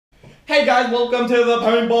Hey guys, welcome to the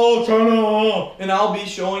paintball channel, and I'll be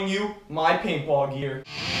showing you my paintball gear.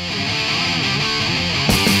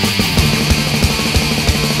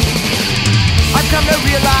 I've come to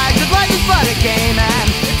realize that life is but a game, and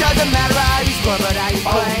it doesn't matter how you score, but how you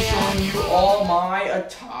I'll play. be showing you all my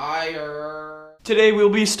attire. Today we'll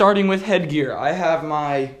be starting with headgear. I have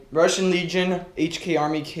my Russian Legion HK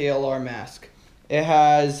Army KLR mask. It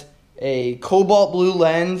has a cobalt blue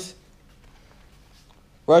lens,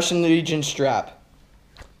 Russian Legion strap.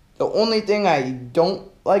 The only thing I don't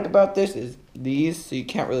like about this is these, so you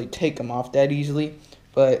can't really take them off that easily,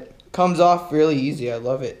 but it comes off really easy. I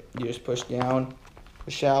love it. You just push down,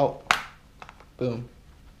 push out, boom.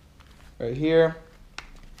 Right here.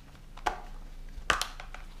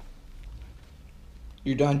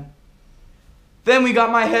 You're done. Then we got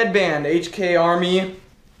my headband, HK Army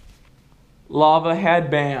Lava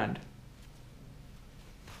headband.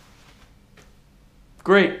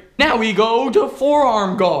 Great. Now we go to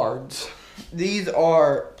forearm guards. These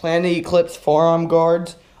are Planet Eclipse forearm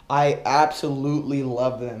guards. I absolutely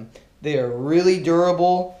love them. They are really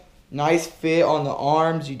durable, nice fit on the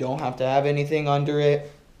arms. You don't have to have anything under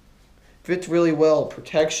it. Fits really well.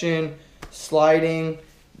 Protection, sliding.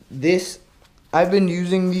 I've been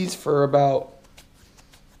using these for about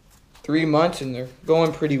 3 months and they're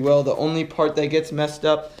going pretty well. The only part that gets messed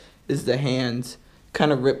up is the hands.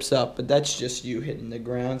 Kind of rips up, but that's just you hitting the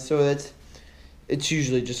ground, so it's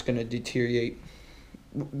usually just going to deteriorate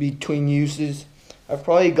between uses. I've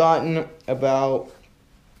probably gotten about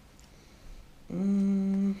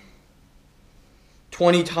 20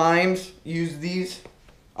 times used these.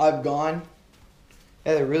 I've gone.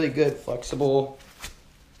 Yeah, they're really good, flexible.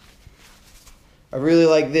 I really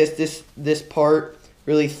like this part,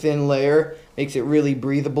 really thin layer, makes it really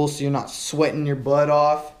breathable so you're not sweating your butt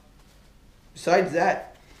off. Besides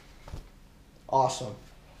that, awesome.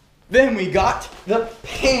 Then we got the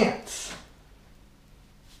pants.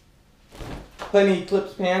 Planet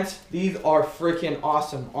Eclipse pants. These are freaking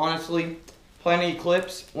awesome. Honestly, Planet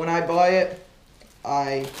Eclipse, when I buy it,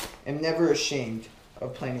 I am never ashamed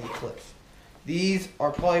of Planet Eclipse. These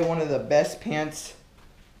are probably one of the best pants,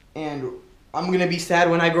 and I'm going to be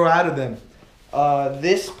sad when I grow out of them.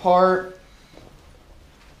 This part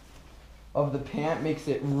of the pant makes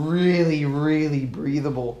it really, really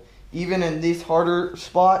breathable. Even in these harder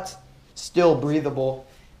spots, still breathable.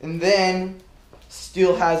 And then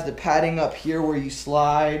still has the padding up here where you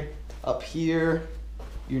slide, up here,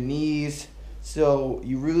 your knees. So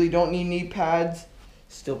you really don't need knee pads.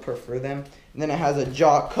 Still prefer them. And then it has a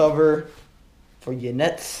jock cover for your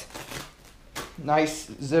nuts. Nice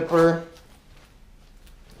zipper,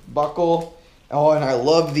 buckle. Oh, and I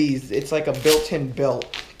love these. It's like a built-in belt.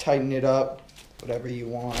 Tighten it up, whatever you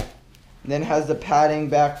want. And then it has the padding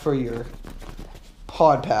back for your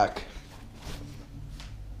pod pack.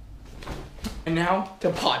 And now to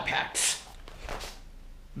pod packs.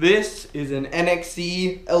 This is an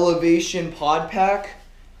NXE Elevation pod pack,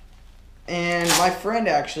 and my friend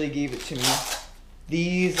actually gave it to me.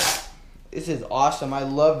 This is awesome. I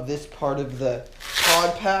love this part of the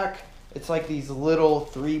pod pack. It's like these little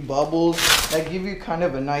 3 bubbles that give you kind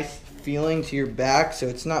of a nice feeling to your back, so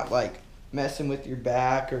it's not like messing with your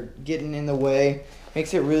back or getting in the way.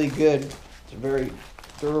 Makes it really good. It's very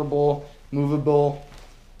durable, movable,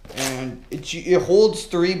 and it holds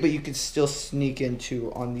 3, but you can still sneak in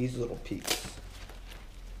 2 on these little peaks.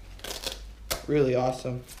 Really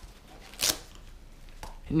awesome.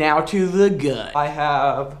 Now to the gun. I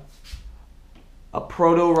have a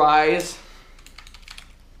Proto Rise.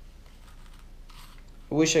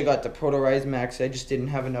 I wish I got the Proto Rise Max. I just didn't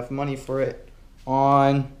have enough money for it.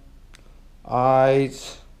 On,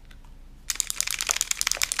 eyes.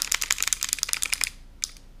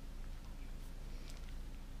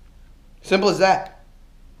 Simple as that.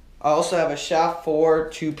 I also have a Shaft 4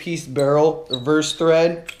 2-piece barrel reverse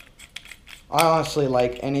thread. I honestly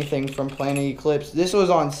like anything from Planet Eclipse. This was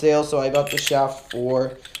on sale, so I got the Shaft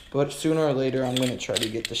 4. But sooner or later, I'm going to try to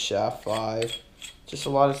get the Shaft 5. Just a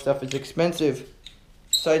lot of stuff is expensive.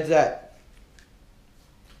 Besides that,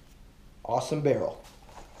 awesome barrel.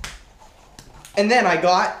 And then I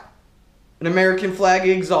got an American Flag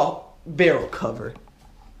Exalt barrel cover.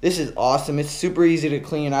 This is awesome. It's super easy to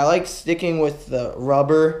clean. I like sticking with the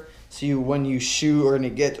rubber, so when you shoot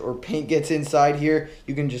or paint gets inside here,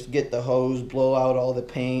 you can just get the hose, blow out all the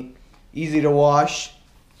paint. Easy to wash.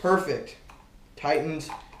 Perfect. Tightens,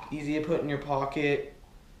 easy to put in your pocket.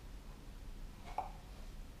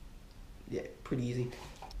 Yeah, pretty easy.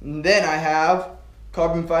 And then I have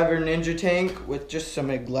carbon fiber Ninja tank with just some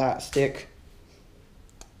elastic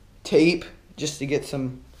tape just to get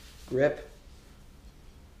some grip.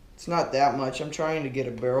 It's not that much. I'm trying to get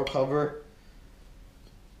a barrel cover.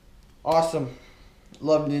 Awesome.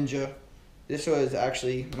 Love Ninja. This was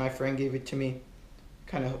actually, my friend gave it to me.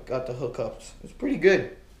 Kind of got the hookups. It's pretty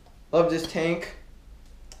good. Love this tank.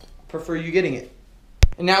 Prefer you getting it.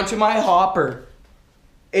 And now to my hopper.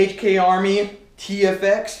 HK Army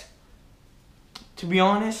TFX. To be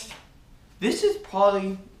honest, this is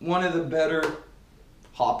probably one of the better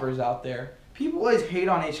hoppers out there. People always hate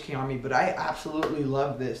on HK Army, but I absolutely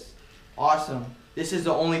love this. Awesome. This is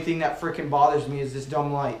the only thing that freaking bothers me is this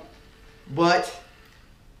dumb light. But,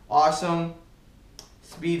 awesome.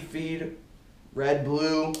 Speed feed. Red,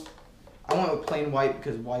 blue. I went with plain white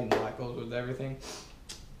because white and black goes with everything.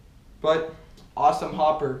 But, awesome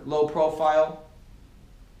hopper. Low profile.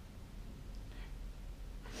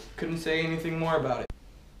 Couldn't say anything more about it.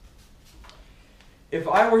 If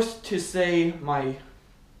I were to say my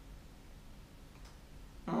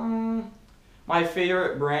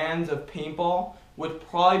favorite brands of paintball would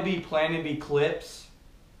probably be Planet Eclipse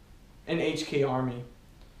and HK Army.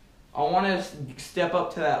 I want to step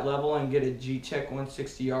up to that level and get a G-Tech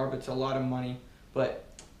 160R, but it's a lot of money. But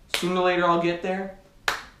sooner or later I'll get there.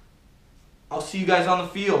 I'll see you guys on the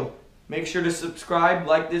field. Make sure to subscribe,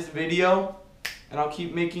 like this video, and I'll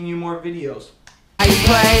keep making you more videos.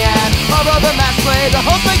 Playing, although the match play, the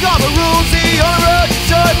whole thing, all the rules,